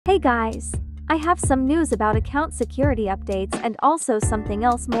Hey guys! I have some news about account security updates and also something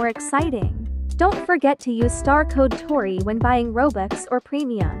else more exciting. Don't forget to use star code Tori when buying Robux or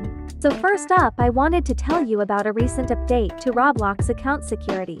Premium. So first up, I wanted to tell you about a recent update to Roblox account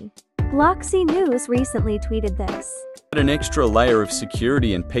security. Bloxy News recently tweeted this. Add an extra layer of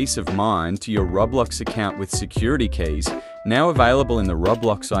security and peace of mind to your Roblox account with security keys, now available in the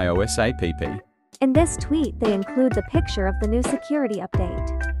Roblox iOS app. In this tweet, they include the picture of the new security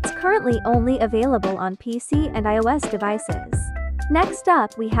update. It's currently only available on PC and iOS devices. Next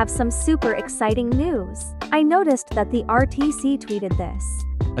up, we have some super exciting news. I noticed that the RTC tweeted this.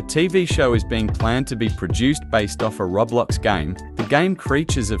 A TV show is being planned to be produced based off a Roblox game, the game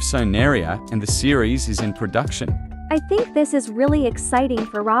Creatures of Sonaria, and the series is in production. I think this is really exciting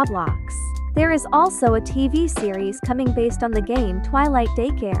for Roblox. There is also a TV series coming based on the game Twilight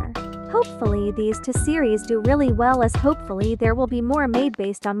Daycare. Hopefully these two series do really well, as hopefully there will be more made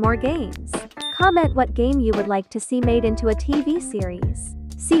based on more games. Comment what game you would like to see made into a TV series.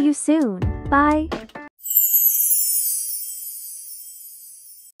 See you soon. Bye.